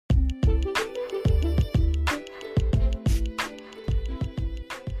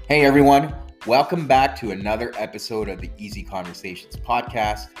Hey everyone, welcome back to another episode of the Easy Conversations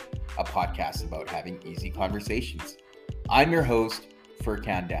podcast, a podcast about having easy conversations. I'm your host,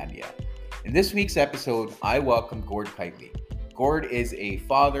 Furkan Dandia. In this week's episode, I welcome Gord Kitely. Gord is a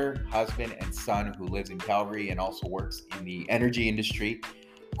father, husband, and son who lives in Calgary and also works in the energy industry.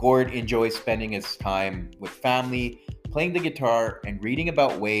 Gord enjoys spending his time with family, playing the guitar, and reading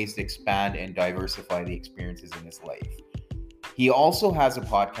about ways to expand and diversify the experiences in his life. He also has a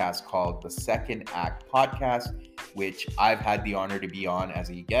podcast called the Second Act Podcast, which I've had the honor to be on as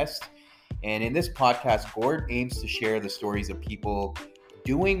a guest. And in this podcast, Gord aims to share the stories of people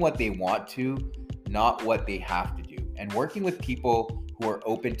doing what they want to, not what they have to do, and working with people who are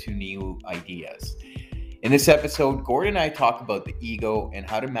open to new ideas. In this episode, Gord and I talk about the ego and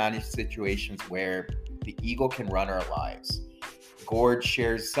how to manage situations where the ego can run our lives. Gord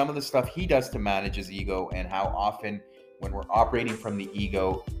shares some of the stuff he does to manage his ego and how often when we're operating from the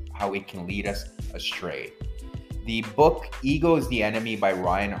ego, how it can lead us astray. The book Ego is the Enemy by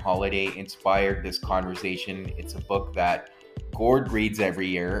Ryan Holiday inspired this conversation. It's a book that Gord reads every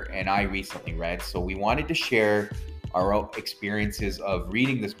year and I recently read. So we wanted to share our own experiences of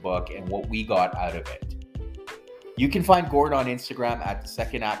reading this book and what we got out of it. You can find Gord on Instagram at the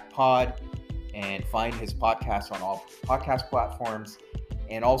Second Act Pod and find his podcast on all podcast platforms.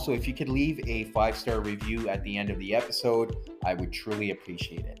 And also, if you could leave a 5-star review at the end of the episode, I would truly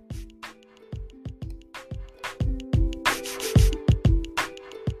appreciate it.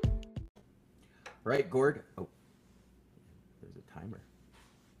 All right, Gord. Oh, there's a timer.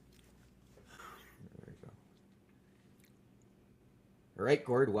 There we go. All right,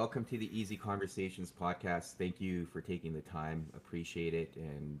 Gord, welcome to the Easy Conversations podcast. Thank you for taking the time. Appreciate it.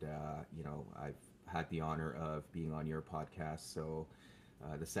 And, I've had the honor of being on your podcast. So,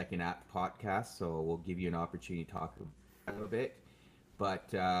 the Second Act Podcast, so we'll give you an opportunity to talk a little bit.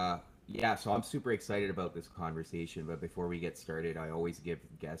 But so I'm super excited about this conversation. But before we get started, I always give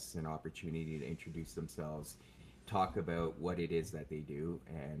guests an opportunity to introduce themselves, talk about what it is that they do,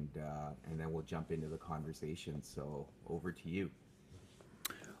 and then we'll jump into the conversation. So over to you.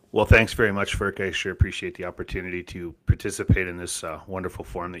 Well, thanks very much, Furk. I sure appreciate the opportunity to participate in this wonderful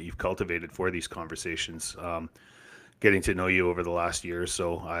forum that you've cultivated for these conversations. Getting to know you over the last year or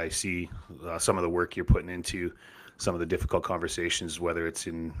so, I see some of the work you're putting into some of the difficult conversations, whether it's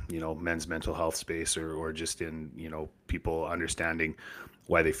in, men's mental health space or just in, people understanding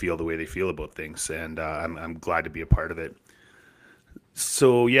why they feel the way they feel about things. And I'm glad to be a part of it.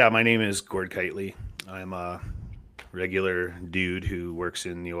 So, my name is Gord Kitely. I'm a regular dude who works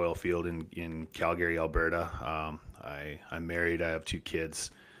in the oil field in Calgary, Alberta. I'm married. I have 2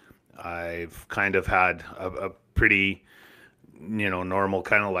 kids. I've kind of had a pretty, normal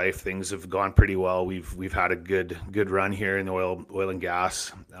kind of life. Things have gone pretty well. We've had a good run here in oil and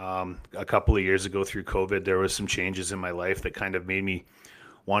gas. A couple of years ago through COVID, there was some changes in my life that kind of made me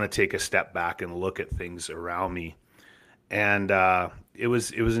want to take a step back and look at things around me. And it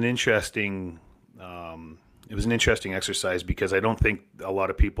was an interesting exercise because I don't think a lot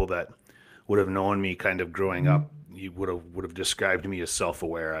of people that would have known me kind of growing up, you would have described me as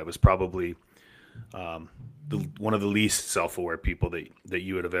self-aware. I was probably one of the least self-aware people that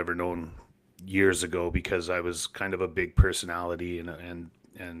you would have ever known years ago, because I was kind of a big personality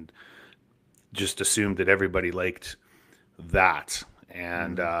and just assumed that everybody liked that.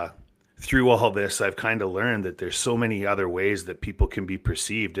 And through all this, I've kind of learned that there's so many other ways that people can be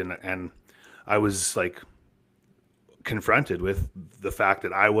perceived, and I was like confronted with the fact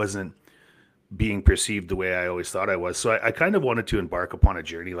that I wasn't being perceived the way I always thought I was. So I kind of wanted to embark upon a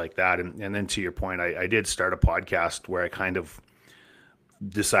journey like that. And then to your point, I did start a podcast where I kind of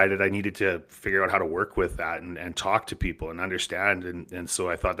decided I needed to figure out how to work with that and talk to people and understand. And so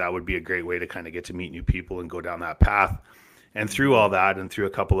I thought that would be a great way to kind of get to meet new people and go down that path. And through all that, and through a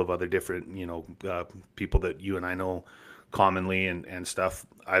couple of other different, people that you and I know commonly and stuff,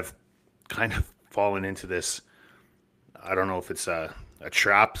 I've kind of fallen into this, I don't know if it's a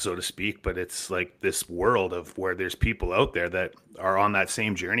trap, so to speak, but it's like this world of where there's people out there that are on that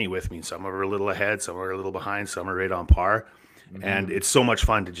same journey with me. Some are a little ahead, some are a little behind, some are right on par. Mm-hmm. And it's so much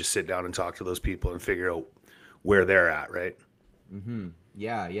fun to just sit down and talk to those people and figure out where they're at, right? Mm-hmm.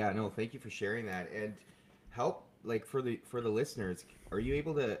 Yeah. No, thank you for sharing that. And help, like for the listeners, are you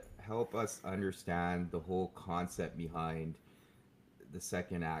able to help us understand the whole concept behind the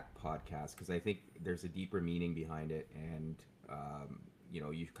Second Act Podcast? Because I think there's a deeper meaning behind it, and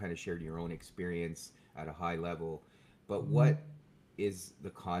you've kind of shared your own experience at a high level, but what is the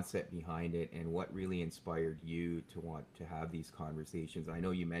concept behind it, and what really inspired you to want to have these conversations? I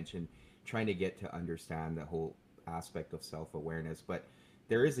know you mentioned trying to get to understand the whole aspect of self-awareness, but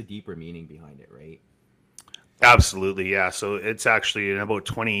there is a deeper meaning behind it, right? Absolutely, yeah. So it's actually in about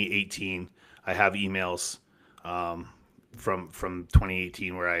 2018, I have emails um, from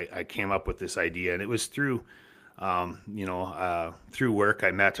 2018 where I came up with this idea, and it was through through work.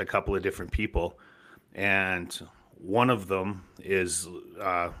 I met a couple of different people, and one of them is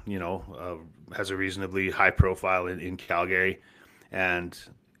has a reasonably high profile in Calgary, and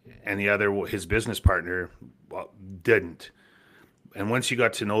the other, his business partner, well, didn't. And once you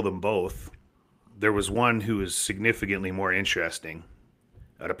got to know them both, there was one who was significantly more interesting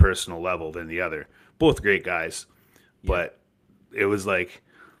at a personal level than the other. Both great guys, Yeah. but it was like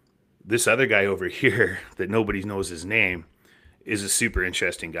this other guy over here that nobody knows his name is a super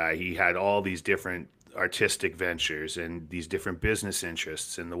interesting guy. He had all these different artistic ventures and these different business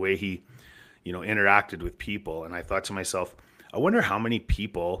interests and the way he, interacted with people. And I thought to myself, I wonder how many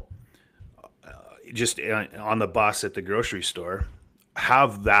people just on the bus at the grocery store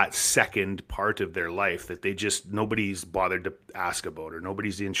have that second part of their life that they just nobody's bothered to ask about or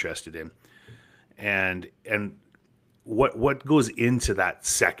nobody's interested in. And what goes into that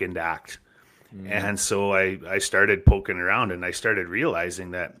second act. Mm. And so I started poking around and I started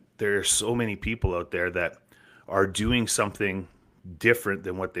realizing that there are so many people out there that are doing something different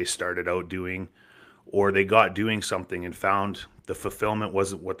than what they started out doing, or they got doing something and found the fulfillment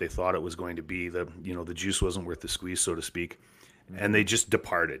wasn't what they thought it was going to be. The juice wasn't worth the squeeze, so to speak. And Mm-hmm. they just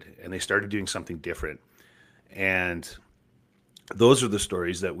departed and they started doing something different. And those are the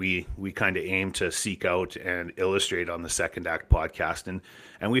stories that we kind of aim to seek out and illustrate on the Second Act podcast.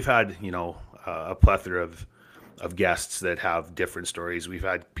 And we've had, a plethora of guests that have different stories. We've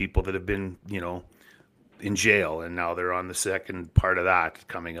had people that have been, in jail and now they're on the second part of that,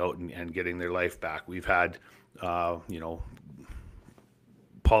 coming out and getting their life back. We've had,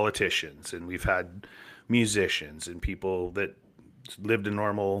 politicians, and we've had musicians and people that lived a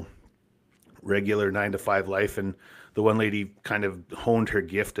normal, regular 9 to 5 life. And the one lady kind of honed her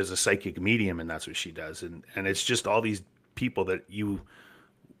gift as a psychic medium, and that's what she does. And it's just all these people that you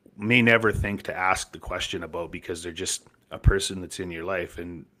may never think to ask the question about because they're just a person that's in your life.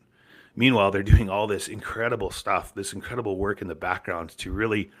 And meanwhile, they're doing all this incredible stuff, this incredible work in the background to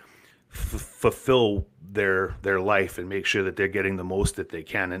really fulfill their life and make sure that they're getting the most that they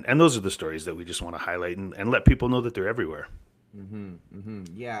can. And those are the stories that we just want to highlight and let people know that they're everywhere. Mm-hmm. Mm-hmm.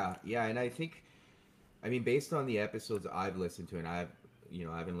 Yeah. Yeah. And I think, I mean, based on the episodes I've listened to, and I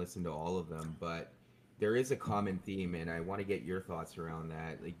haven't listened to all of them, but there is a common theme, and I want to get your thoughts around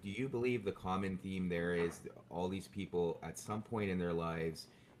that. Like, do you believe the common theme there is all these people at some point in their lives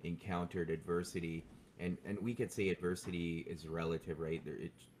encountered adversity, and we could say adversity is relative, right?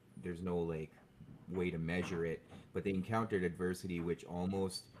 There's no like way to measure it, but they encountered adversity, which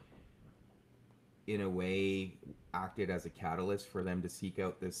almost in a way acted as a catalyst for them to seek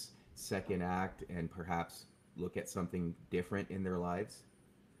out this second act and perhaps look at something different in their lives.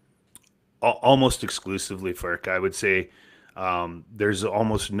 Almost exclusively, Firk, I would say. There's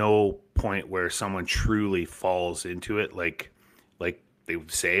almost no point where someone truly falls into it, like they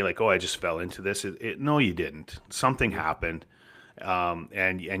would say, like, "Oh, I just fell into this." No, you didn't. Something happened,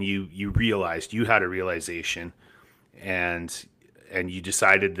 and you realized, you had a realization, and you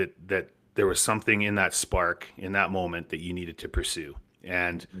decided that there was something in that spark in that moment that you needed to pursue.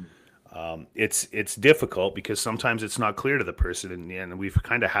 And Mhm. it's difficult because sometimes it's not clear to the person, and we've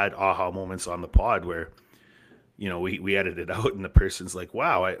kind of had aha moments on the pod where we edit it out and the person's like,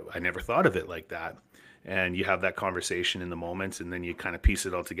 wow, I never thought of it like that. And you have that conversation in the moment, and then you kind of piece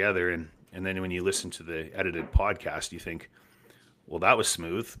it all together, and then when you listen to the edited podcast, you think, well, that was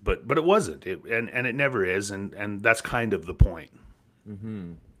smooth, but it wasn't, and it never is, and that's kind of the point.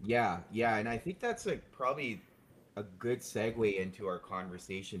 Mm-hmm. Yeah, yeah, and I think that's probably a good segue into our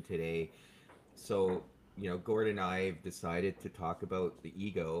conversation today. So, Gord and I have decided to talk about the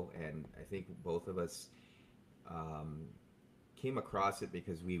ego, and I think both of us um, came across it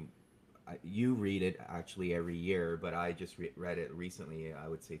because you read it actually every year, but I just read it recently. I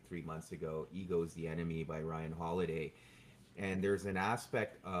would say 3 months ago. "Ego is the Enemy" by Ryan Holiday, and there's an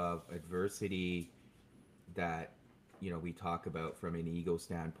aspect of adversity that we talk about from an ego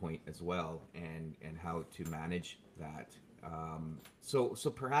standpoint as well, and how to manage that. So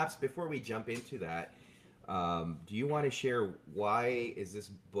perhaps before we jump into that, do you want to share why is this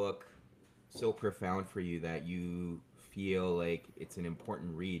book so profound for you that you feel like it's an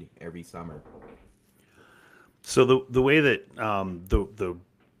important read every summer? So the way that the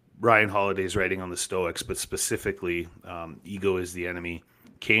Ryan Holiday's writing on the Stoics, but specifically "Ego is the Enemy,"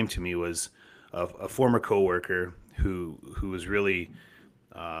 came to me was a former coworker who was really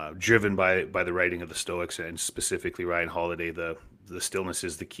driven by the writing of the Stoics, and specifically Ryan Holiday, the stillness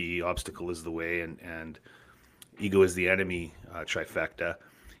is the key, obstacle is the way, and ego is the enemy, trifecta.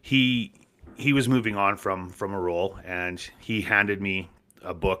 He he was moving on from a role, and he handed me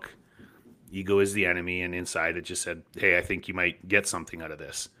a book, Ego is the Enemy, and inside it just said, "Hey, I think you might get something out of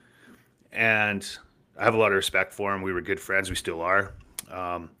this." And I have a lot of respect for him. We were good friends. We still are.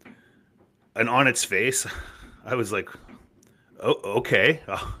 And on its face, I was like, "Oh, okay,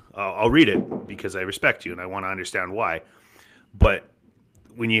 I'll read it because I respect you and I want to understand why." But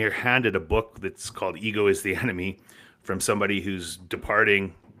when you're handed a book that's called Ego is the Enemy from somebody who's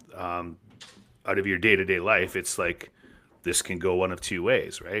departing out of your day-to-day life, it's like this can go one of two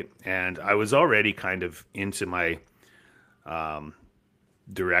ways, right? And I was already kind of into my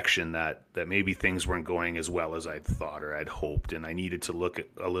direction that maybe things weren't going as well as I'd thought or I'd hoped, and I needed to look at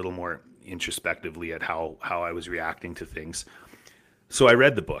a little more introspectively at how I was reacting to things. So I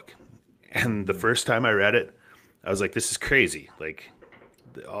read the book, and the first time I read it, I was like, "This is crazy!" Like,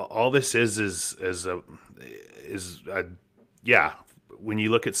 all this is a yeah. When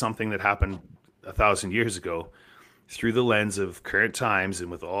you look at something that happened 1,000 years ago through the lens of current times and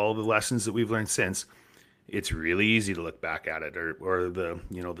with all the lessons that we've learned since, it's really easy to look back at it, or the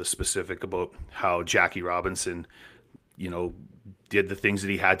the specific about how Jackie Robinson did the things that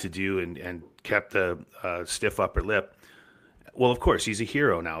he had to do and kept a stiff upper lip. Well, of course, he's a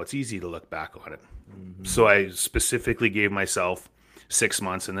hero now. It's easy to look back on it. Mm-hmm. So I specifically gave myself 6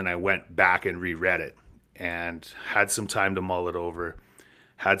 months, and then I went back and reread it and had some time to mull it over,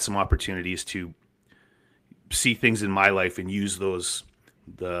 had some opportunities to see things in my life and use those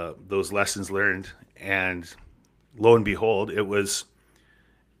lessons learned. And lo and behold, it was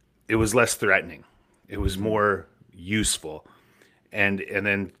less threatening. It was more useful. And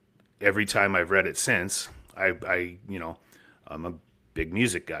then every time I've read it since, I'm a big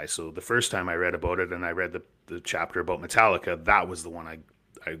music guy. So the first time I read about it and I read the chapter about Metallica, that was the one I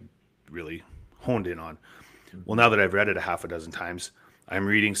really honed in on. Mm-hmm. Well, now that I've read it a half a dozen times, I'm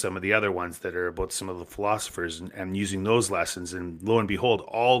reading some of the other ones that are about some of the philosophers and using those lessons. And lo and behold,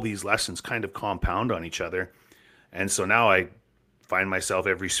 all these lessons kind of compound on each other. And so now I find myself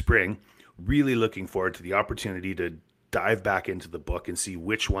every spring really looking forward to the opportunity to dive back into the book and see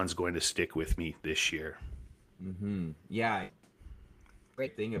which one's going to stick with me this year. Mm-hmm. Yeah.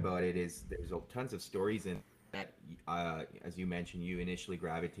 Great thing about it is there's tons of stories in that, as you mentioned, you initially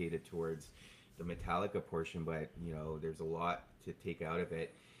gravitated towards the Metallica portion, but there's a lot to take out of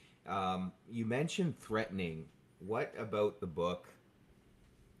it. You mentioned threatening. What about the book,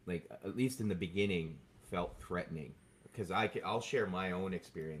 like at least in the beginning, felt threatening? Because I'll share my own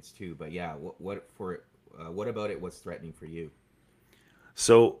experience too. But yeah, what about it was threatening for you?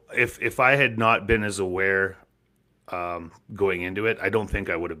 So if I had not been as aware going into it, I don't think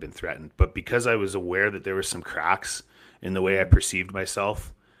I would have been threatened. But because I was aware that there were some cracks in the way I perceived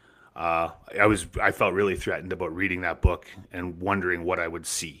myself, I felt really threatened about reading that book and wondering what I would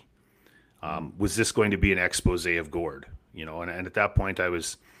see. Was this going to be an expose of Gord? And at that point I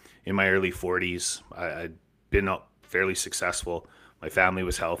was in my early 40s. I'd been fairly successful. My family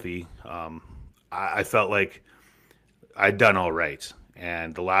was healthy. I felt like I'd done all right.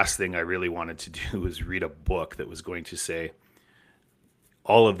 And the last thing I really wanted to do was read a book that was going to say,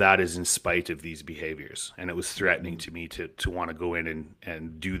 all of that is in spite of these behaviors. And it was threatening to me to want to go in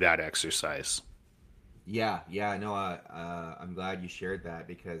and do that exercise. Yeah, no, I'm glad you shared that,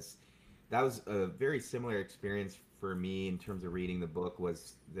 because that was a very similar experience for me in terms of reading the book.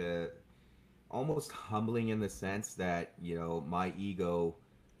 Was the almost humbling in the sense that my ego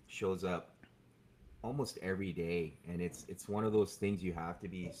shows up almost every day, and it's one of those things you have to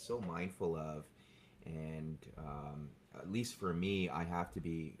be so mindful of. And at least for me, I have to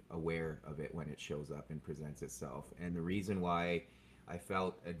be aware of it when it shows up and presents itself. And the reason why I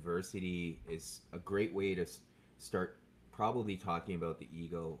felt adversity is a great way to start probably talking about the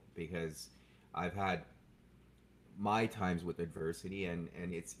ego, because I've had my times with adversity, and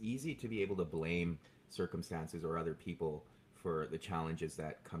it's easy to be able to blame circumstances or other people for the challenges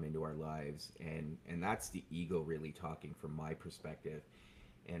that come into our lives, and that's the ego really talking from my perspective.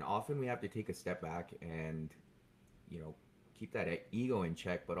 And often we have to take a step back and keep that ego in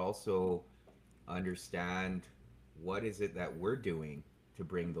check, but also understand what is it that we're doing to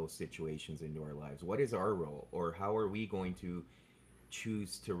bring those situations into our lives. What is our role, or how are we going to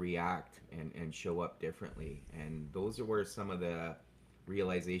choose to react and show up differently? And those are where some of the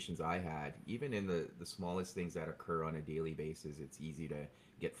realizations I had, even in the smallest things that occur on a daily basis. It's easy to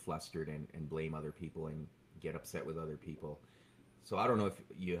get flustered and blame other people and get upset with other people. So I don't know if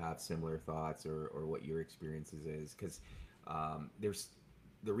you have similar thoughts or what your experiences is, because there's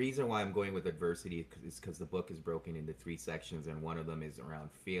the reason why I'm going with adversity is because the book is broken into three sections, and one of them is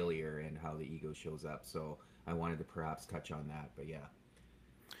around failure and how the ego shows up. So I wanted to perhaps touch on that. But yeah.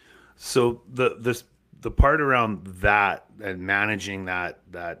 So the part around that and managing that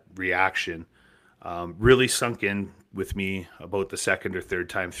reaction really sunk in with me about the second or third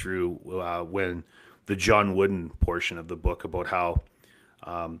time through when the John Wooden portion of the book about how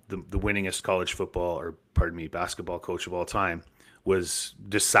the winningest college football, or pardon me, basketball coach of all time was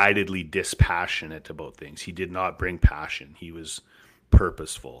decidedly dispassionate about things. He did not bring passion. He was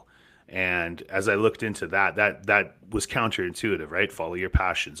purposeful. And as I looked into that was counterintuitive, right? Follow your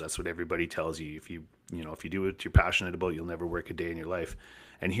passions. That's what everybody tells you. If you do what you're passionate about, you'll never work a day in your life.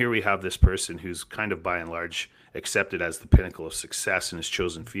 And here we have this person who's kind of by and large accepted as the pinnacle of success in his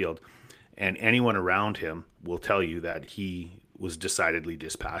chosen field. And anyone around him will tell you that he was decidedly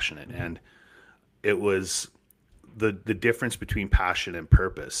dispassionate. And it was the difference between passion and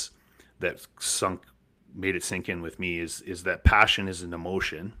purpose that made it sink in with me is that passion is an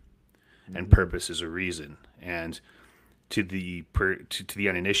emotion and purpose is a reason. And to the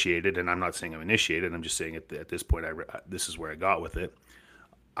uninitiated, and I'm not saying I'm initiated, I'm just saying at this point this is where I got with it.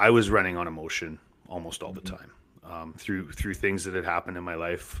 I was running on emotion almost all the time, through things that had happened in my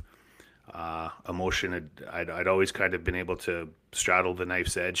life. Emotion I'd always kind of been able to straddle the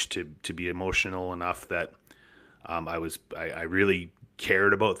knife's edge to be emotional enough that I really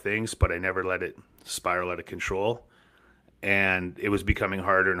cared about things, but I never let it spiral out of control. And it was becoming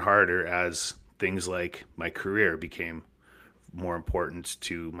harder and harder as things like my career became more important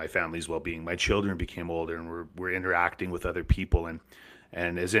to my family's well-being. My children became older, and we're interacting with other people.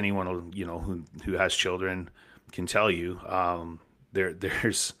 And as anyone who has children can tell you,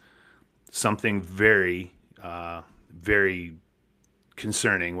 there's something very very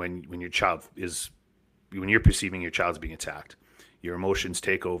concerning when you're perceiving your child's being attacked. Your emotions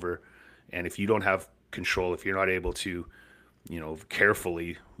take over, and if you don't have control, if you're not able to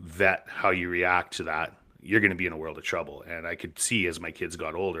carefully vet how you react to that, you're going to be in a world of trouble. And I could see as my kids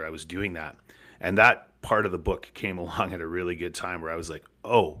got older, I was doing that. And that part of the book came along at a really good time where I was like,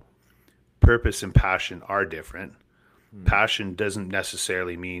 oh, purpose and passion are different. Passion doesn't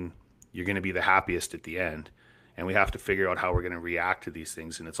necessarily mean you're going to be the happiest at the end. And we have to figure out how we're going to react to these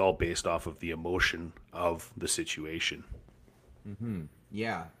things. And it's all based off of the emotion of the situation.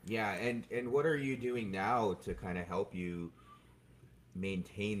 Yeah, yeah. And what are you doing now to kind of help you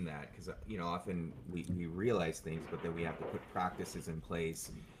maintain that? Because often we realize things, but then we have to put practices in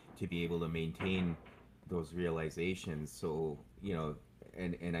place to be able to maintain those realizations. So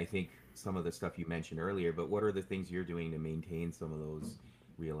and I think some of the stuff you mentioned earlier, but what are the things you're doing to maintain some of those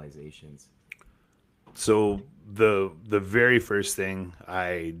realizations? So the very first thing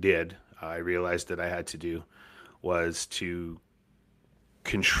I realized that I had to do was to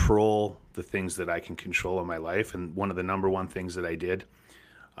control the things that I can control in my life. And one of the number one things that I did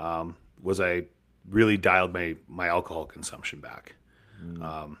was I really dialed my alcohol consumption back.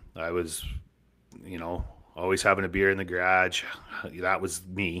 I was, always having a beer in the garage. That was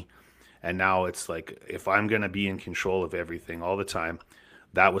me. And now it's like, if I'm going to be in control of everything all the time,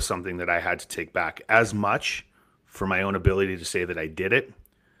 that was something that I had to take back, as much for my own ability to say that I did it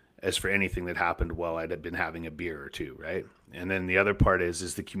as for anything that happened while I'd been having a beer or two, right? And then the other part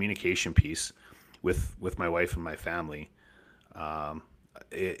is the communication piece with my wife and my family. I'm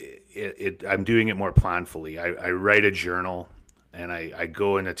doing it more planfully. I write a journal, and I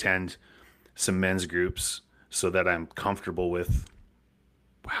go and attend some men's groups so that I'm comfortable with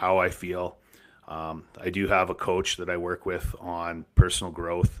how I feel. I do have a coach that I work with on personal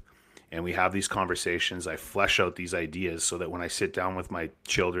growth, and we have these conversations. I flesh out these ideas so that when I sit down with my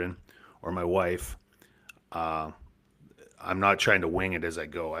children or my wife, I'm not trying to wing it as I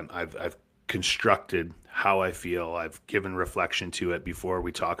go. I've constructed how I feel. I've given reflection to it before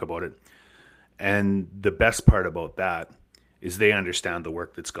we talk about it. And the best part about that is they understand the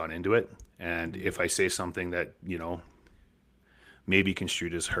work that's gone into it. And if I say something that, maybe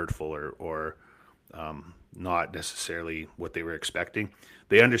construed as hurtful or not necessarily what they were expecting,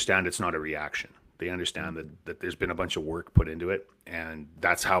 they understand it's not a reaction. They understand that there's been a bunch of work put into it, and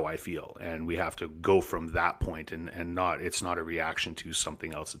that's how I feel. And we have to go from that point and it's not a reaction to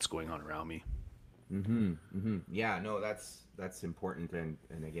something else that's going on around me. Yeah, no, that's important. And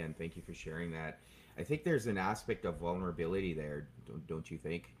again, thank you for sharing that. I think there's an aspect of vulnerability there, don't you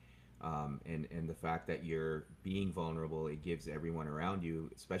think? And the fact that you're being vulnerable, it gives everyone around you,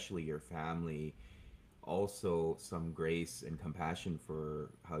 especially your family, also some grace and compassion for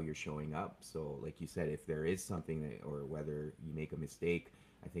how you're showing up. So like you said, if there is something that, or whether you make a mistake,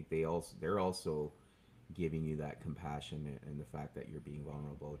 I think they're also giving you that compassion and the fact that you're being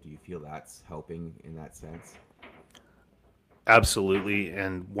vulnerable. Do you feel that's helping in that sense? Absolutely.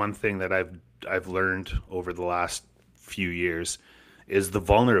 And one thing that I've learned over the last few years is the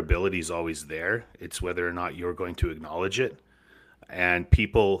vulnerability is always there. It's whether or not you're going to acknowledge it. And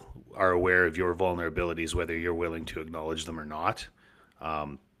people are aware of your vulnerabilities, whether you're willing to acknowledge them or not.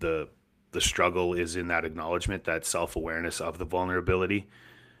 The struggle is in that acknowledgement, that self awareness of the vulnerability,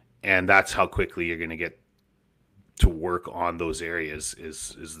 and that's how quickly you're going to get to work on those areas.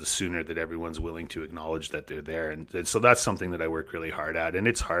 Is the sooner that everyone's willing to acknowledge that they're there, and so that's something that I work really hard at, and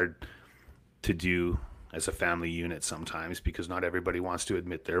it's hard to do as a family unit sometimes because not everybody wants to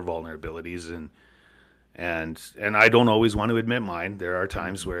admit their vulnerabilities, and I don't always want to admit mine. There are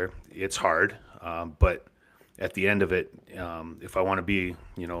times where it's hard, but at the end of it, if I want to be,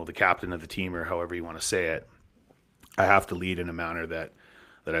 the captain of the team or however you want to say it, I have to lead in a manner that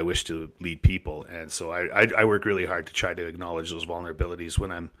I wish to lead people. And so I work really hard to try to acknowledge those vulnerabilities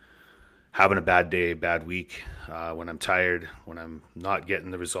when I'm having a bad day, bad week, when I'm tired, when I'm not getting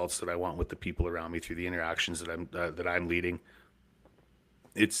the results that I want with the people around me through the interactions that I'm leading.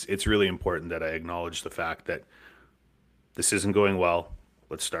 It's really important that I acknowledge the fact that this isn't going well.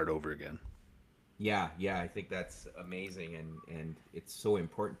 Let's start over again. Yeah, I think that's amazing, and it's so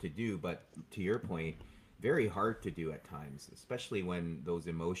important to do. But to your point, very hard to do at times, especially when those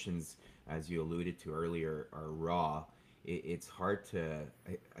emotions, as you alluded to earlier, are raw. It's hard to.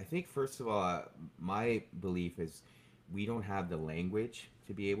 I think first of all, my belief is we don't have the language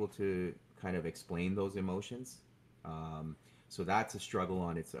to be able to kind of explain those emotions. So that's a struggle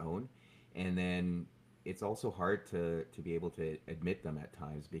on its own, and then it's also hard to be able to admit them at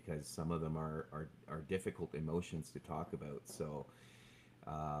times because some of them are difficult emotions to talk about. So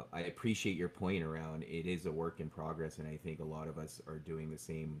I appreciate your point around it is a work in progress, and I think a lot of us are doing the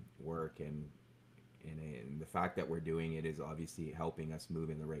same work, and the fact that we're doing it is obviously helping us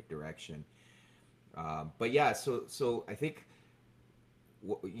move in the right direction. But yeah, so I think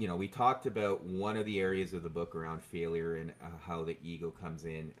we talked about one of the areas of the book around failure and how the ego comes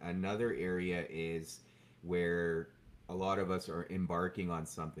in. Another area is where a lot of us are embarking on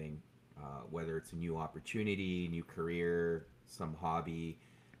something, whether it's a new opportunity, new career, some hobby,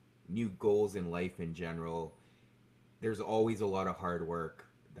 new goals in life in general. There's always a lot of hard work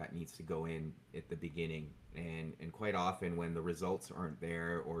that needs to go in at the beginning, and quite often when the results aren't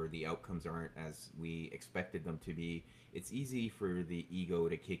there or the outcomes aren't as we expected them to be, it's easy for the ego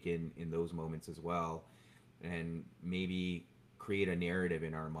to kick in those moments as well, and maybe create a narrative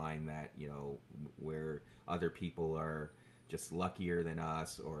in our mind that where other people are just luckier than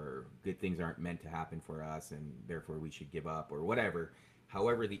us, or good things aren't meant to happen for us and therefore we should give up, or whatever,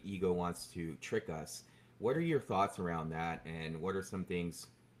 however the ego wants to trick us. What are your thoughts around that, and what are some things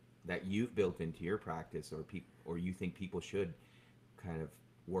that you've built into your practice, or you think people should kind of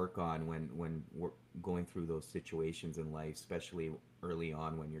work on when we're going through those situations in life, especially early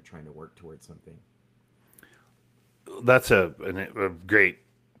on when you're trying to work towards something? That's a great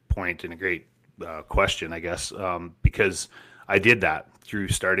point and a great question, I guess, because I did that through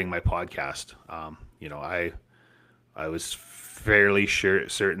starting my podcast. I was fairly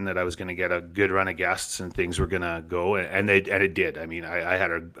certain that I was going to get a good run of guests and things were going to go, and it did. I mean, I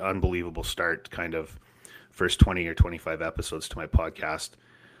had an unbelievable start, kind of first 20 or 25 episodes to my podcast.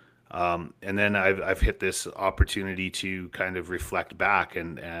 And then I've hit this opportunity to kind of reflect back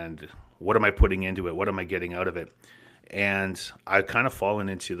and what am I putting into it? What am I getting out of it? And I've kind of fallen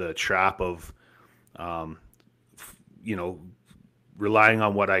into the trap of, you know, relying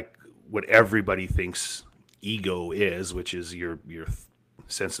on what everybody thinks ego is, which is your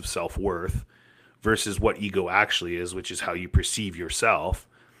sense of self-worth, versus what ego actually is, which is how you perceive yourself.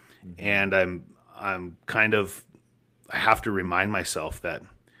 Mm-hmm. And I'm kind of, I have to remind myself that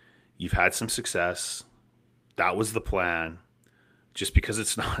you've had some success. That was the plan. Just because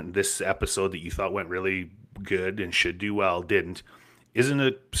it's not this episode that you thought went really good and should do well didn't, isn't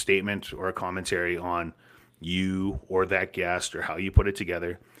a statement or a commentary on you or that guest or how you put it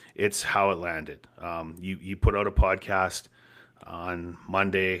together. It's how it landed. You put out a podcast on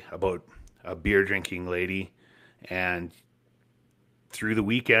Monday about a beer drinking lady, and through the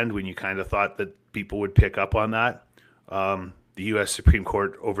weekend, when you kind of thought that people would pick up on that, the U.S. Supreme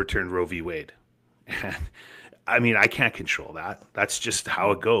Court overturned Roe v. Wade. And I mean, I can't control that. That's just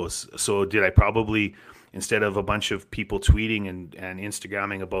how it goes. So did I probably, instead of a bunch of people tweeting and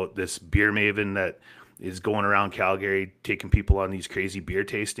Instagramming about this beer maven that is going around Calgary taking people on these crazy beer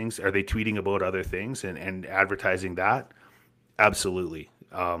tastings, are they tweeting about other things and advertising that? Absolutely.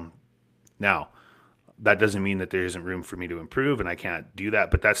 Now, that doesn't mean that there isn't room for me to improve and I can't do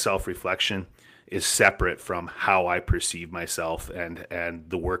that, but that self-reflection is separate from how I perceive myself and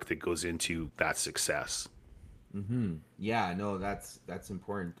the work that goes into that success. Yeah, no, that's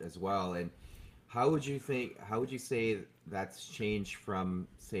important as well. And how would you say that's changed from,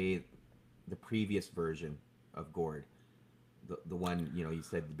 say, the previous version of Gord, the one, you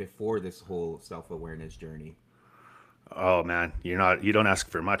said before this whole self-awareness journey? Oh man, you don't ask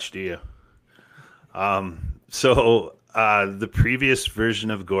for much, do you? So the previous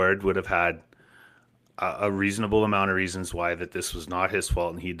version of Gord would have had a reasonable amount of reasons why that this was not his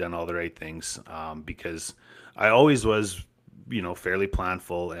fault and he'd done all the right things. Because I always was, fairly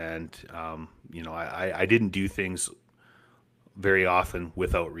planful, and I didn't do things very often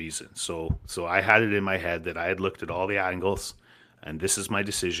without reason. So I had it in my head that I had looked at all the angles, and this is my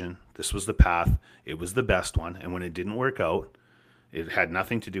decision. This was the path. It was the best one. And when it didn't work out, it had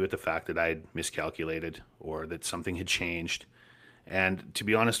nothing to do with the fact that I had miscalculated or that something had changed. And to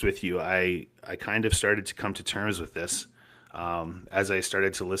be honest with you, I kind of started to come to terms with this as I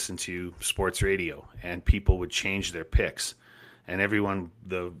started to listen to sports radio, and people would change their picks. And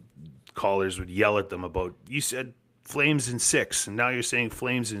the callers would yell at them about, you said Flames in 6, and now you're saying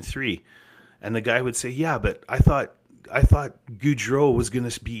Flames in 3. And the guy would say, yeah, but I thought Goudreau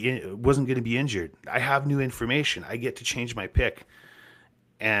wasn't going to be injured. I have new information. I get to change my pick.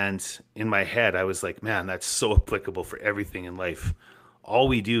 And in my head, I was like, man, that's so applicable for everything in life. All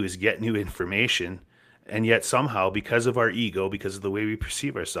we do is get new information. And yet somehow, because of our ego, because of the way we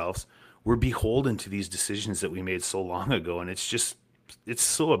perceive ourselves, we're beholden to these decisions that we made so long ago. And it's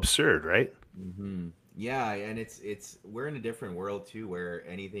so absurd, right? Yeah, and it's we're in a different world too, where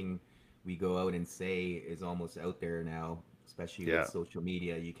anything we go out and say is almost out there now, especially with Yeah. social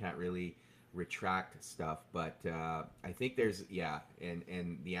media. You can't really retract stuff, but I think there's, yeah,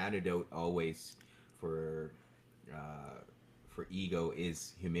 and the antidote always for for ego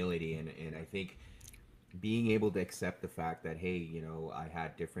is humility, and I think being able to accept the fact that, hey, I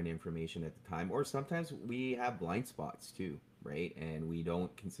had different information at the time, or sometimes we have blind spots too, right? And we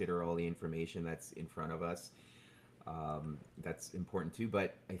don't consider all the information that's in front of us. That's important too.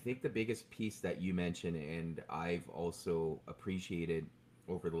 But I think the biggest piece that you mentioned, and I've also appreciated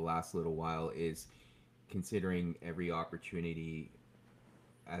over the last little while, is considering every opportunity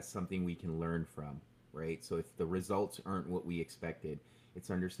as something we can learn from, right? So if the results aren't what we expected, it's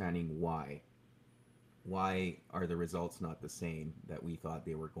understanding why. Why are the results not the same that we thought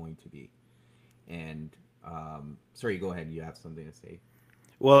they were going to be? And sorry, go ahead. You have something to say?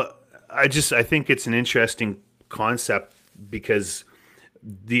 Well, I think it's an interesting concept because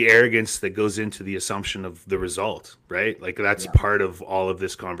the arrogance that goes into the assumption of the result, right? Like that's Yeah. part of all of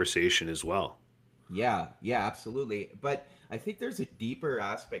this conversation as well. Yeah, yeah, absolutely. But I think there's a deeper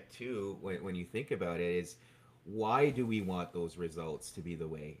aspect too when you think about it, is why do we want those results to be the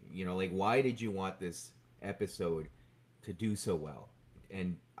way? Like, why did you want this episode to do so well?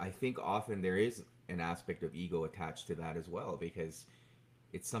 And I think often there is an aspect of ego attached to that as well, because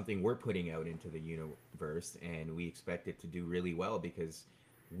it's something we're putting out into the universe, and we expect it to do really well because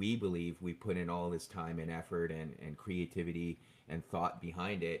we believe we put in all this time and effort and creativity and thought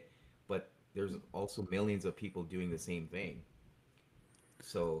behind it. But there's also millions of people doing the same thing.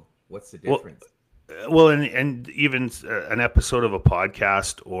 So what's the Well, difference? and even an episode of a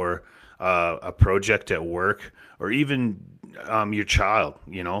podcast or a project at work, or even your child.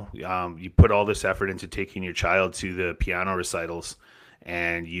 You put all this effort into taking your child to the piano recitals,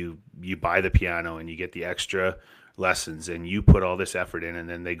 and you buy the piano and you get the extra lessons, and you put all this effort in, and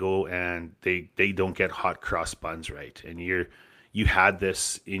then they go and they don't get hot cross buns right, and you had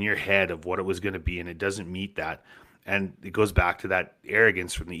this in your head of what it was going to be, and it doesn't meet that. And it goes back to that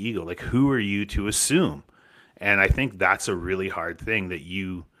arrogance from the ego. Like, who are you to assume? And I think that's a really hard thing, that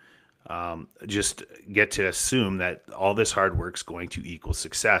you just get to assume that all this hard work's going to equal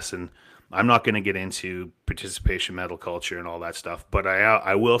success. And I'm not going to get into participation medal culture and all that stuff, but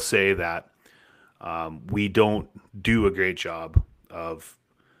I will say that we don't do a great job of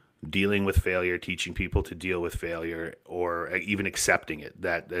dealing with failure, teaching people to deal with failure, or even accepting it,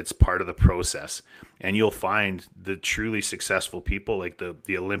 that it's part of the process. And you'll find the truly successful people, like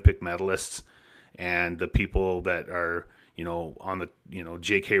the Olympic medalists and the people that are, on the,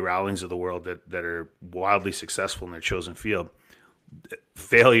 J.K. Rowlings of the world, that are wildly successful in their chosen field.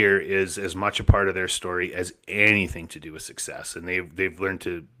 Failure is as much a part of their story as anything to do with success. And they've learned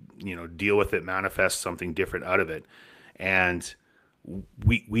to, deal with it, manifest something different out of it. And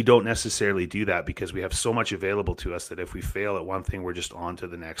we don't necessarily do that because we have so much available to us that if we fail at one thing, we're just on to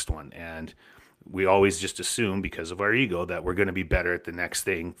the next one. And we always just assume, because of our ego, that we're going to be better at the next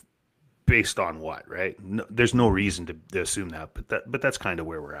thing based on what, right? No, there's no reason to assume that, but that's kind of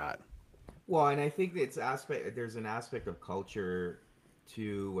where we're at. Well, and I think it's aspect. There's an aspect of culture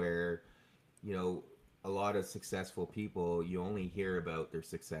too, where you know a lot of successful people, you only hear about their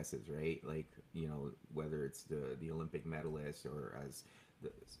successes, right? Like, whether it's the Olympic medalists or as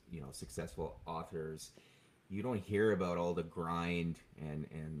the successful authors, you don't hear about all the grind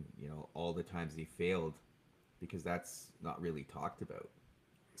and all the times they failed, because that's not really talked about.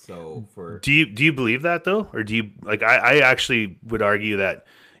 So for Do you believe that though, or do you like? I actually would argue that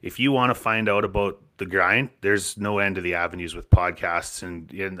if you want to find out about the grind, there's no end to the avenues with podcasts,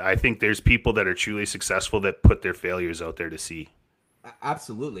 and I think there's people that are truly successful that put their failures out there to see.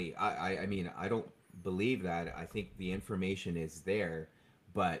 Absolutely, I mean, I don't believe that. I think the information is there,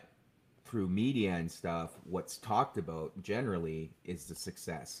 but through media and stuff, what's talked about generally is the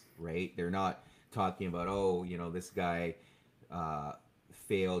success, right? They're not talking about, oh, this guy uh,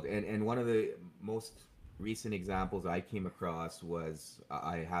 failed. And one of the most recent examples I came across was,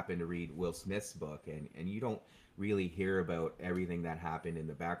 I happened to read Will Smith's book, and you don't really hear about everything that happened in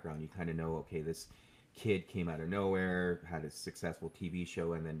the background. You kind of know, okay, this kid came out of nowhere, had a successful TV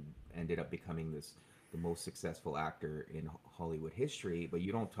show, and then ended up becoming the most successful actor in Hollywood history. But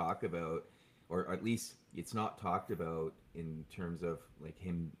you don't talk about, or at least it's not talked about in terms of like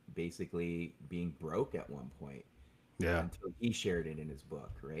him basically being broke at one point, Yeah. until he shared it in his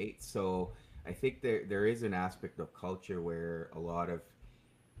book, right? So I think there is an aspect of culture where a lot of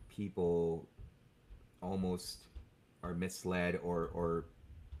people almost are misled, or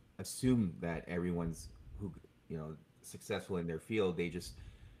assume that everyone's who successful in their field, they just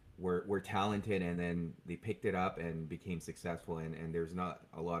were talented, and then they picked it up and became successful, and there's not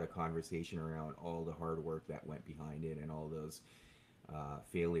a lot of conversation around all the hard work that went behind it, and all those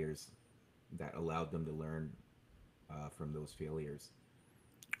failures that allowed them to learn from those failures.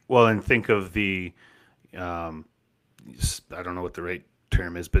 Well, and think of um, I don't know what the right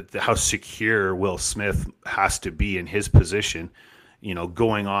term is, but how secure Will Smith has to be in his position,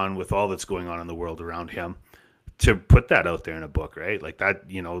 going on with all that's going on in the world around him, to put that out there in a book, right? Like that,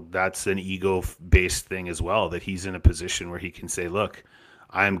 that's an ego based thing as well, that he's in a position where he can say, look,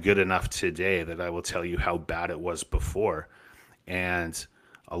 I'm good enough today that I will tell you how bad it was before. And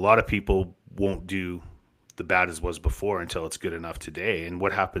a lot of people won't do the bad as was before until it's good enough today. And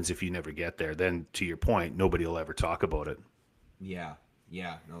what happens if you never get there? Then, to your point, nobody will ever talk about it. Yeah,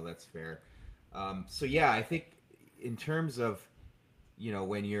 yeah, no, that's fair. So yeah, I think in terms of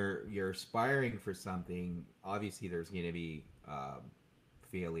when you're aspiring for something, obviously there's going to be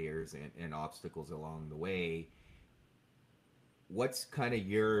failures and obstacles along the way. What's kind of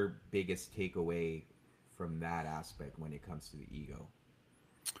your biggest takeaway from that aspect when it comes to the ego?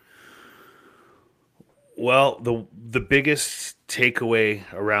 Well, the biggest takeaway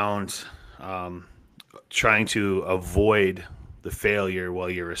around um, trying to avoid the failure while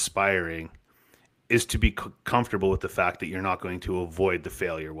you're aspiring is to be comfortable with the fact that you're not going to avoid the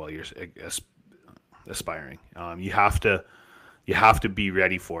failure while you're aspiring. You have to be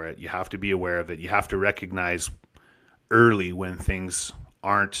ready for it. You have to be aware of it. You have to recognize early when things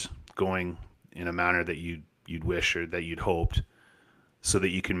aren't going in a manner that you'd wish or that you'd hoped, so that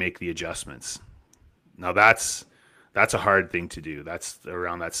you can make the adjustments. Now that's a hard thing to do. That's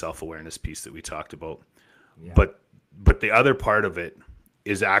around that self-awareness piece that we talked about. Yeah, But the other part of it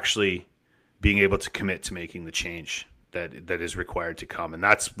is actually being able to commit to making the change that is required to come. And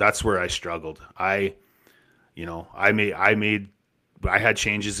that's where I struggled. I had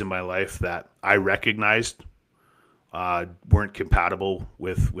changes in my life that I recognized weren't compatible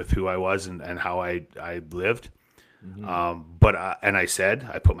with who I was and how I lived. mm-hmm. And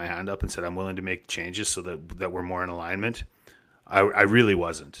I put my hand up and said, I'm willing to make changes so that we're more in alignment. I really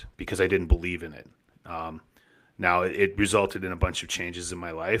wasn't, because I didn't believe in it. Now it resulted in a bunch of changes in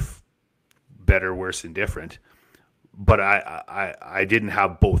my life, better, worse, and different. But I didn't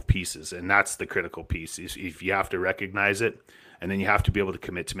have both pieces, and that's the critical piece. Is if you have to recognize it, and then you have to be able to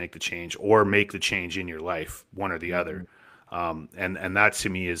commit to make the change, or make the change in your life, one or the Mm-hmm. other. And that to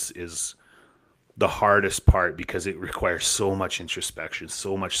me is the hardest part, because it requires so much introspection,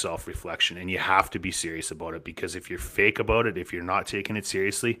 so much self-reflection, and you have to be serious about it, because if you're fake about it, if you're not taking it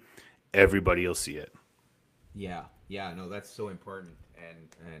seriously, everybody will see it. Yeah, yeah, no, that's so important,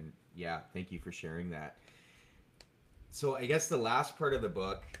 and yeah, thank you for sharing that. So I guess the last part of the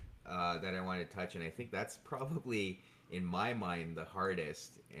book that I want to touch, and I think that's probably in my mind the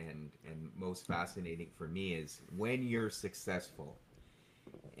hardest and most fascinating for me, is when you're successful,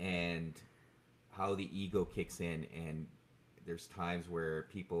 and how the ego kicks in. And there's times where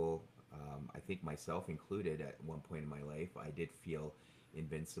people, I think myself included, at one point in my life, I did feel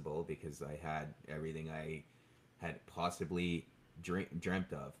invincible because I had everything I had possibly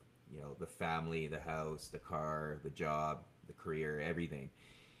dreamt of, the family, the house, the car, the job, the career, everything.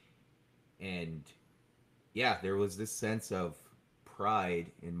 And yeah, there was this sense of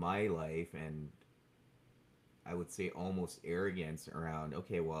pride in my life, and I would say almost arrogance around,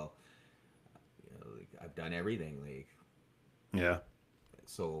 okay, well, like, I've done everything. Like, Yeah.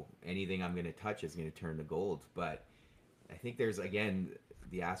 so anything I'm going to touch is going to turn to gold. But I think there's, again,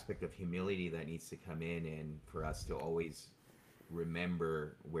 the aspect of humility that needs to come in, and for us to always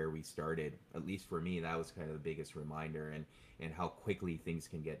remember where we started. At least for me, that was kind of the biggest reminder, and how quickly things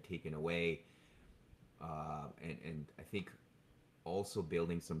can get taken away. And I think also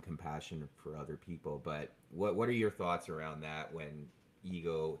building some compassion for other people. But what are your thoughts around that when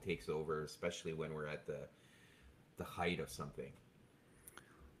ego takes over, especially when we're at the height of something?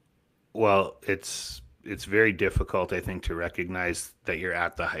 Well, it's very difficult, I think, to recognize that you're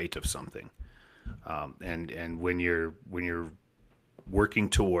at the height of something. And when you're working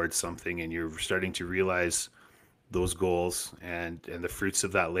towards something and you're starting to realize those goals and the fruits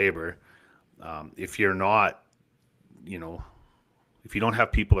of that labor, if you're not, you know, if you don't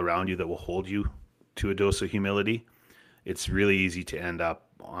have people around you that will hold you to a dose of humility, it's really easy to end up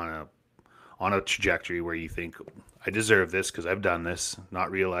on a trajectory where you think, I deserve this because I've done this, not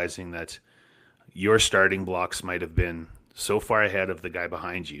realizing that your starting blocks might have been so far ahead of the guy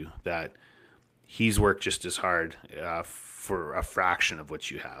behind you that he's worked just as hard for a fraction of what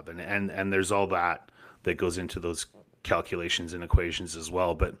you have. And there's all that goes into those calculations and equations as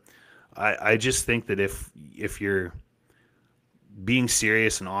well. But I just think that if you're being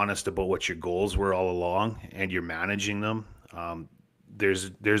serious and honest about what your goals were all along and you're managing them, there's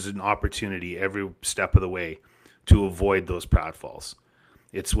an opportunity every step of the way to avoid those pratfalls.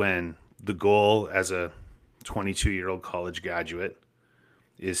 It's when the goal as a 22-year-old college graduate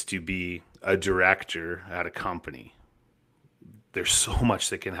is to be a director at a company. There's so much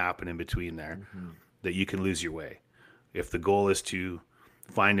that can happen in between there that you can lose your way. If the goal is to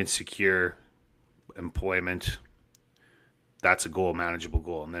find and secure employment, that's a goal, manageable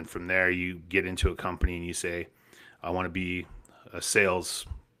goal. And then from there, you get into a company and you say, I want to be a sales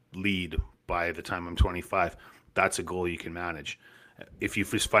lead by the time I'm 25. That's a goal you can manage. If you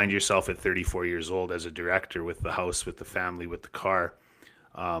just find yourself at 34 years old as a director with the house, with the family, with the car,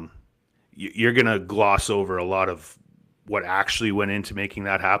 you're going to gloss over a lot of what actually went into making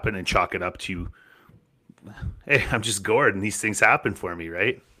that happen and chalk it up to, hey, I'm just Gord and these things happen for me,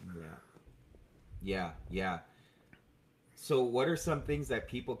 right? Yeah. Yeah. So, what are some things that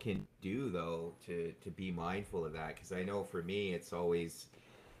people can do though to be mindful of that? Because I know for me, it's always,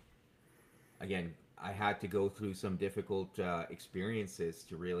 again, I had to go through some difficult experiences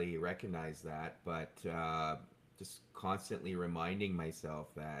to really recognize that, but just constantly reminding myself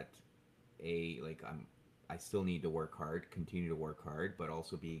that like I still need to work hard, continue to work hard, but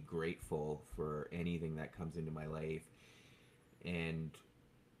also be grateful for anything that comes into my life. And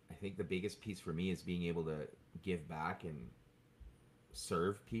I think the biggest piece for me is being able to give back and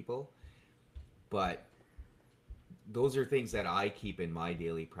serve people. But those are things that I keep in my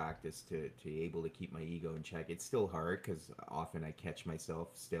daily practice to able to keep my ego in check. It's still hard because often I catch myself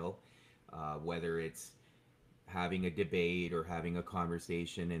still, whether it's having a debate or having a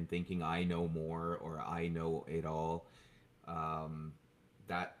conversation and thinking I know more or I know it all.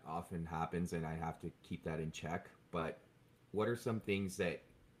 That often happens, and I have to keep that in check. But what are some things that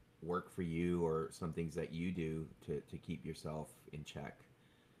work for you, or some things that you do to keep yourself in check?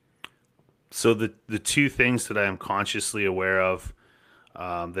 So the two things that I am consciously aware of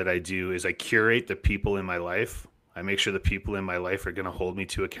that I do is I curate the people in my life. I make sure the people in my life are going to hold me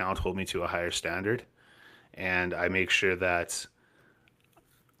to account, hold me to a higher standard. And I make sure that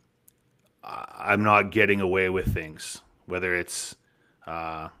I'm not getting away with things, whether it's,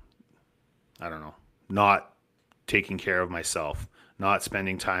 I don't know, not taking care of myself, not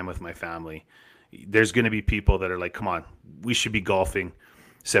spending time with my family. There's going to be people that are like, come on, we should be golfing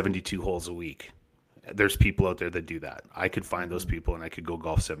 72 holes a week. There's people out there that do that. I could find those people and I could go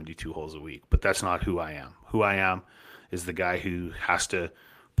golf 72 holes a week, but that's not who I am. Who I am is the guy who has to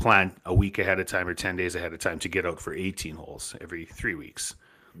plan a week ahead of time or 10 days ahead of time to get out for 18 holes every 3 weeks.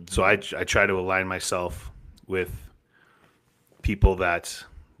 So I try to align myself with people that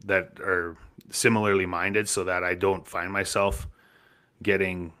are similarly minded so that I don't find myself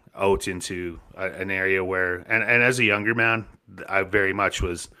getting out into an area where, and as a younger man, I very much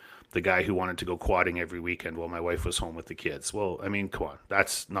was the guy who wanted to go quadding every weekend while my wife was home with the kids. Well, I mean, come on,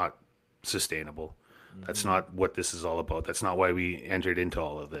 that's not sustainable. That's not what this is all about. That's not why we entered into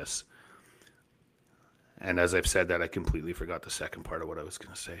all of this. And as I've said that, I completely forgot the second part of what I was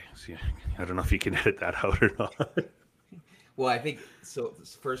going to say. So, yeah, I don't know if you can edit that out or not. Well, I think so.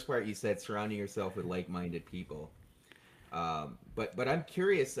 This first part you said surrounding yourself with like-minded people. But I'm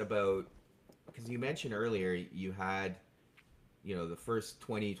curious about, because you mentioned earlier you had, the first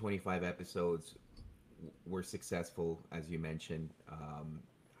 20 25 episodes were successful, as you mentioned.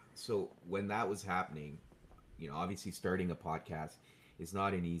 So when that was happening, obviously starting a podcast is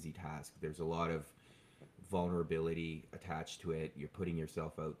not an easy task. There's a lot of vulnerability attached to it. You're putting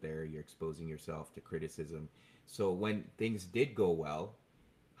yourself out there, you're exposing yourself to criticism. So when things did go well,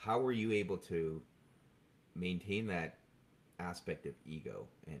 how were you able to maintain that aspect of ego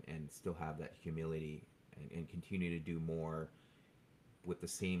and still have that humility and continue to do more with the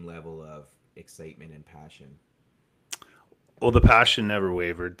same level of excitement and passion? Well, the passion never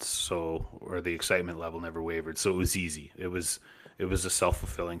wavered, so or the excitement level never wavered, so it was easy. It was a self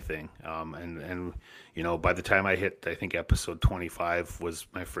fulfilling thing, and by the time I hit, I think episode 25 was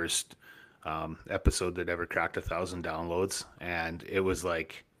my first episode that ever cracked 1,000 downloads, and it was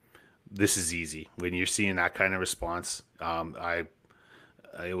like, this is easy. When you're seeing that kind of response,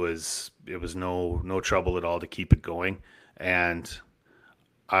 it was no trouble at all to keep it going, and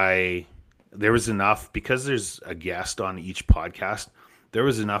I there was enough, because there's a guest on each podcast. There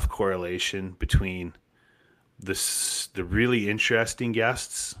was enough correlation between the really interesting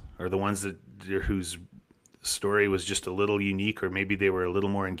guests, or the ones whose story was just a little unique, or maybe they were a little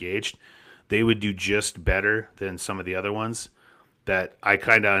more engaged. They would do just better than some of the other ones. That I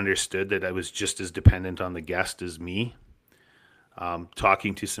kind of understood that I was just as dependent on the guest as me.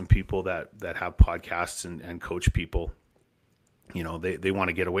 Talking to some people that have podcasts and coach people, they want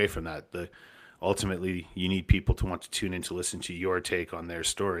to get away from that. Ultimately, you need people to want to tune in to listen to your take on their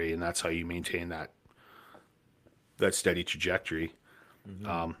story, and that's how you maintain that steady trajectory.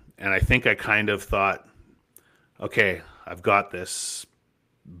 Mm-hmm. And I think I kind of thought, okay, I've got this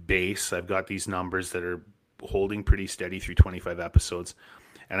base, I've got these numbers that are holding pretty steady through 25 episodes.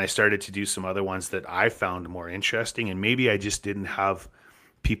 And I started to do some other ones that I found more interesting, and maybe I just didn't have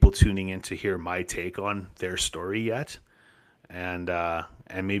people tuning in to hear my take on their story yet. And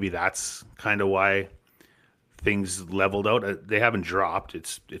maybe that's kind of why things leveled out. They haven't dropped.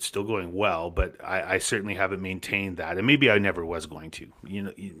 It's still going well, but I certainly haven't maintained that. And maybe I never was going to.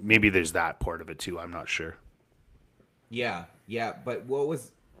 Maybe there's that part of it too. I'm not sure. Yeah, yeah. But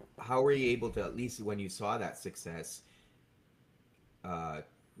how were you able to, at least when you saw that success, uh,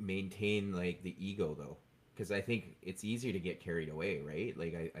 maintain like the ego though? Because I think it's easier to get carried away, right?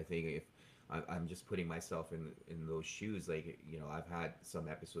 Like I think if I'm just putting myself in those shoes, like I've had some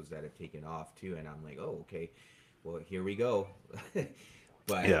episodes that have taken off too, and I'm like, oh, okay, well, here we go.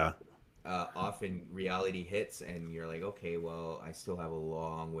 But Yeah. often reality hits, and you're like, okay, well, I still have a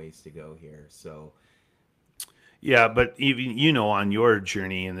long ways to go here. So Yeah, but even on your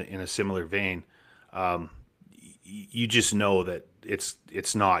journey in a similar vein, you just know that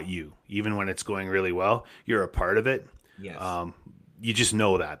it's not you. Even when it's going really well, you're a part of it. yes, Um, you just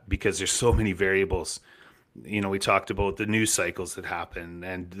know that because there's so many variables. We talked about the news cycles that happen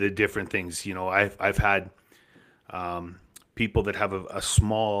and the different things. I've had people that have a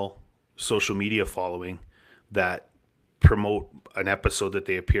small social media following that promote an episode that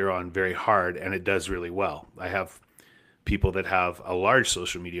they appear on very hard, and it does really well. I have people that have a large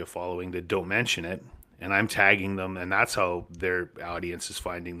social media following that don't mention it, and I'm tagging them, and that's how their audience is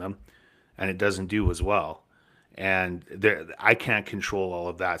finding them, and it doesn't do as well. And I can't control all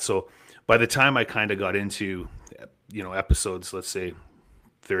of that. So by the time I kind of got into episodes, let's say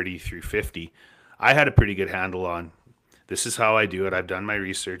 30 through 50, I had a pretty good handle on, this is how I do it. I've done my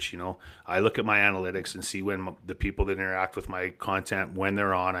research. I look at my analytics and see when the people that interact with my content, when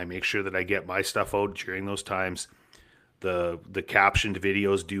they're on, I make sure that I get my stuff out during those times. The captioned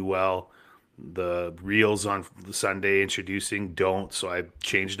videos do well. The reels on Sunday introducing don't, so I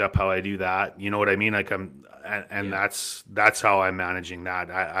changed up how I do that. You know what I mean? Like and yeah. that's how I'm managing that.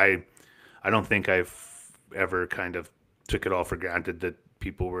 I don't think I've ever kind of took it all for granted that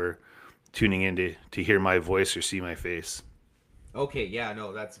people were tuning in to hear my voice or see my face. Okay, yeah,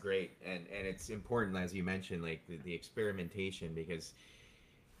 no, that's great, and it's important, as you mentioned, like the experimentation, because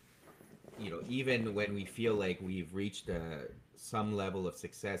even when we feel like we've reached some level of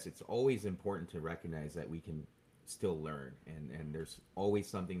success, it's always important to recognize that we can still learn, and there's always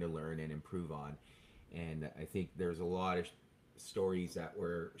something to learn and improve on. And I think there's a lot of stories that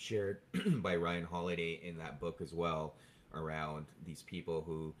were shared by Ryan Holiday in that book as well, around these people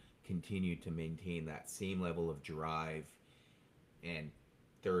who continue to maintain that same level of drive and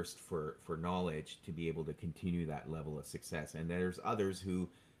thirst for knowledge to be able to continue that level of success. And there's others who,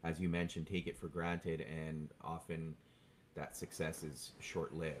 as you mentioned, take it for granted, and often that success is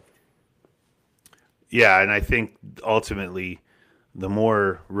short lived. Yeah, and I think ultimately, the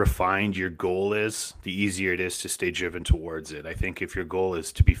more refined your goal is, the easier it is to stay driven towards it. I think if your goal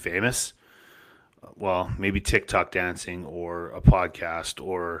is to be famous, well, maybe TikTok dancing or a podcast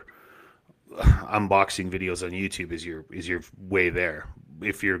or unboxing videos on YouTube is your way there.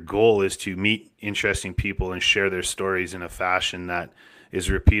 If your goal is to meet interesting people and share their stories in a fashion that is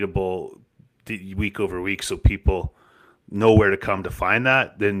repeatable week over week, so people know where to come to find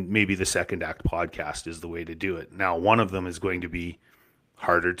that, then maybe the Second Act podcast is the way to do it. Now, one of them is going to be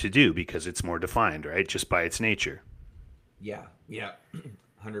harder to do because it's more defined, right? Just by its nature. Yeah, yeah,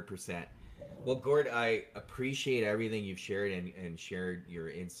 100%. Well, Gord, I appreciate everything you've shared and shared your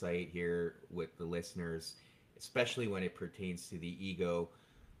insight here with the listeners, especially when it pertains to the ego.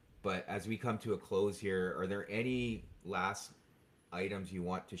 But as we come to a close here, are there any last items you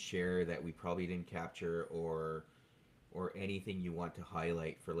want to share that we probably didn't capture, or anything you want to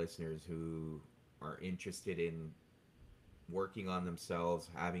highlight for listeners who are interested in working on themselves,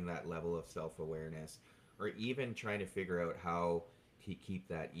 having that level of self-awareness, or even trying to figure out how to keep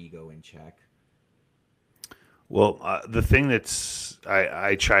that ego in check? Well, the thing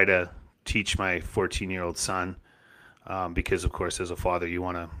I try to teach my 14-year-old son, because of course, as a father, you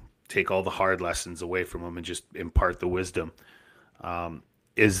want to take all the hard lessons away from him and just impart the wisdom,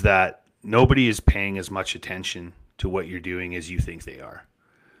 is that nobody is paying as much attention to what you're doing as you think they are.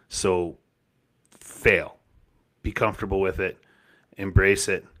 So fail, be comfortable with it, embrace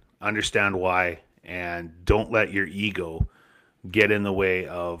it, understand why, and don't let your ego get in the way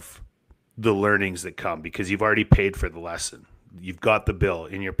of the learnings that come, because you've already paid for the lesson. You've got the bill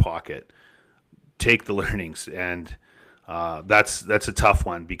in your pocket. Take the learnings, and that's a tough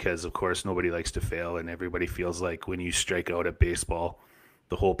one because, of course, nobody likes to fail, and everybody feels like when you strike out at baseball,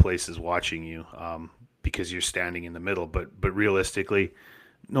 the whole place is watching you because you're standing in the middle. But realistically,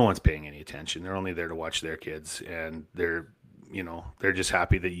 no one's paying any attention. They're only there to watch their kids, and they're just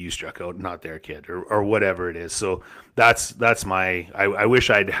happy that you struck out, not their kid, or whatever it is. So that's my. I wish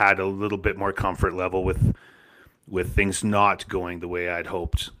I'd had a little bit more comfort level with things not going the way I'd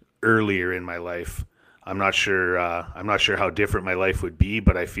hoped earlier in my life. I'm not sure. I'm not sure how different my life would be,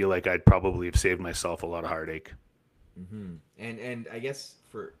 but I feel like I'd probably have saved myself a lot of heartache. Mm-hmm. And I guess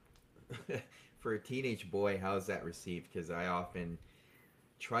for for a teenage boy, how's that received? Because I often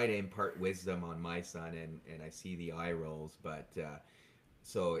try to impart wisdom on my son, and I see the eye rolls. But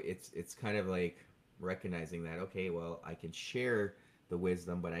so it's kind of like recognizing that, okay, well, I can share the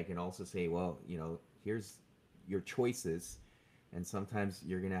wisdom, but I can also say, well, here's your choices, and sometimes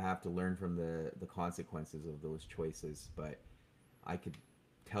you're gonna have to learn from the consequences of those choices. But I could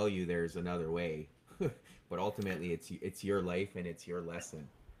tell you there's another way, but ultimately it's your life and it's your lesson.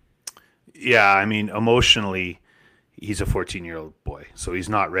 Yeah, I mean, emotionally, he's a 14-year-old boy, so he's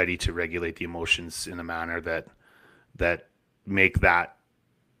not ready to regulate the emotions in a manner that make that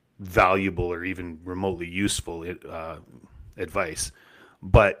valuable or even remotely useful advice.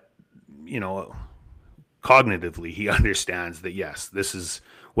 But you know, cognitively, he understands that yes, this is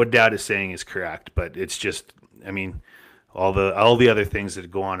what Dad is saying is correct. But it's just, I mean, all the other things that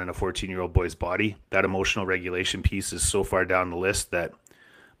go on in a 14-year-old boy's body, that emotional regulation piece is so far down the list that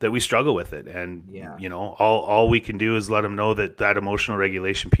we struggle with it. And Yeah. all we can do is let him know that emotional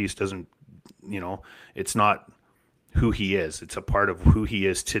regulation piece doesn't, it's not who he is. It's a part of who he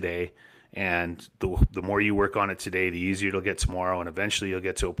is today. And the more you work on it today, the easier it'll get tomorrow, and eventually you'll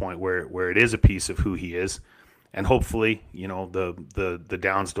get to a point where it is a piece of who he is. And hopefully, the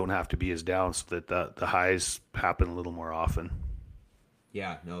downs don't have to be his downs, so that the highs happen a little more often.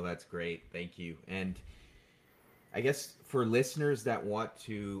 Yeah, no, that's great. Thank you. And I guess for listeners that want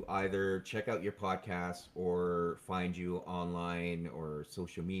to either check out your podcast or find you online or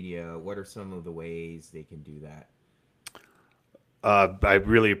social media, what are some of the ways they can do that? I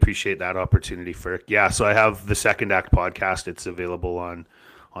really appreciate that opportunity, Firk. Yeah, so I have the Second Act podcast. It's available on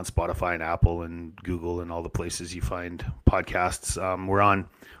Spotify and Apple and Google and all the places you find podcasts. We're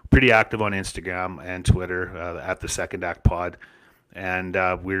pretty active on Instagram and Twitter at the Second Act Pod, and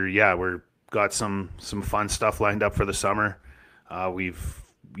we're got some fun stuff lined up for the summer.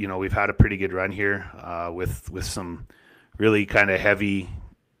 We've had a pretty good run here with some really kind of heavy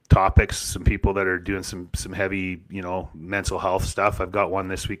topics, some people that are doing some heavy, mental health stuff. I've got one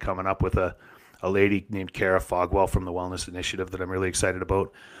this week coming up with a lady named Kara Fogwell from the Wellness Initiative that I'm really excited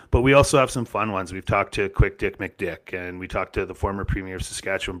about. But we also have some fun ones. We've talked to Quick Dick McDick, and we talked to the former Premier of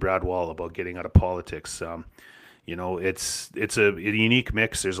Saskatchewan, Brad Wall, about getting out of politics. It's a unique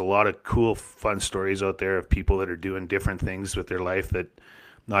mix. There's a lot of cool, fun stories out there of people that are doing different things with their life, that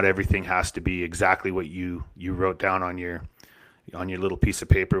not everything has to be exactly what you wrote down on your on your little piece of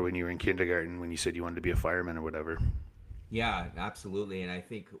paper when you were in kindergarten when you said you wanted to be a fireman or whatever. Yeah, absolutely. And I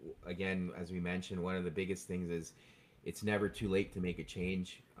think, again, as we mentioned, one of the biggest things is it's never too late to make a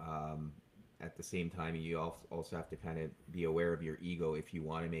change. At the same time, you also have to kind of be aware of your ego if you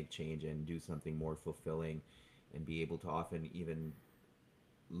want to make change and do something more fulfilling and be able to often even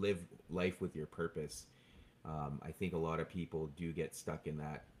live life with your purpose. I think a lot of people do get stuck in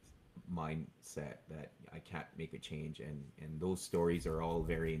that mindset that I can't make a change, and those stories are all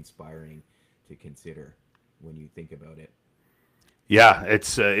very inspiring to consider when you think about it. Yeah,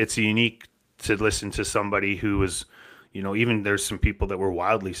 it's unique to listen to somebody who was, even there's some people that were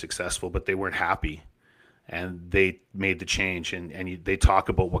wildly successful, but they weren't happy, and they made the change, they talk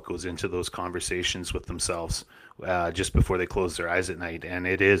about what goes into those conversations with themselves just before they close their eyes at night, and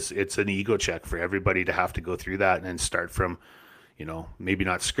it's an ego check for everybody to have to go through that and start from, maybe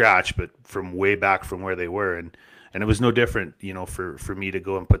not scratch, but from way back from where they were, and it was no different, for me to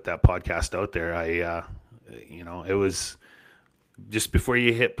go and put that podcast out there. It was just before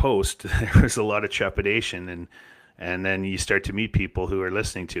you hit post, there was a lot of trepidation, and then you start to meet people who are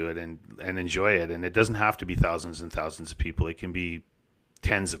listening to it and enjoy it. And it doesn't have to be thousands and thousands of people. It can be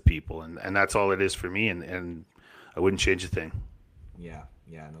tens of people. And that's all it is for me. And I wouldn't change a thing. Yeah,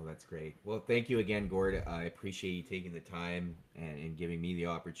 yeah, no, that's great. Well, thank you again, Gord. I appreciate you taking the time and giving me the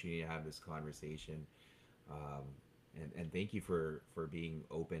opportunity to have this conversation. Um, and thank you for being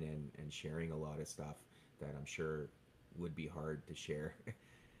open and sharing a lot of stuff that I'm sure would be hard to share.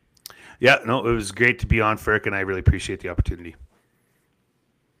 Yeah, no, it was great to be on, Ferk, and I really appreciate the opportunity.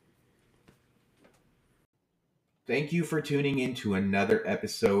 Thank you for tuning in to another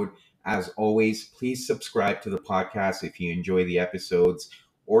episode. As always, please subscribe to the podcast if you enjoy the episodes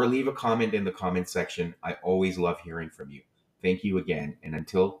or leave a comment in the comment section. I always love hearing from you. Thank you again, and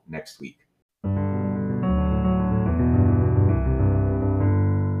until next week.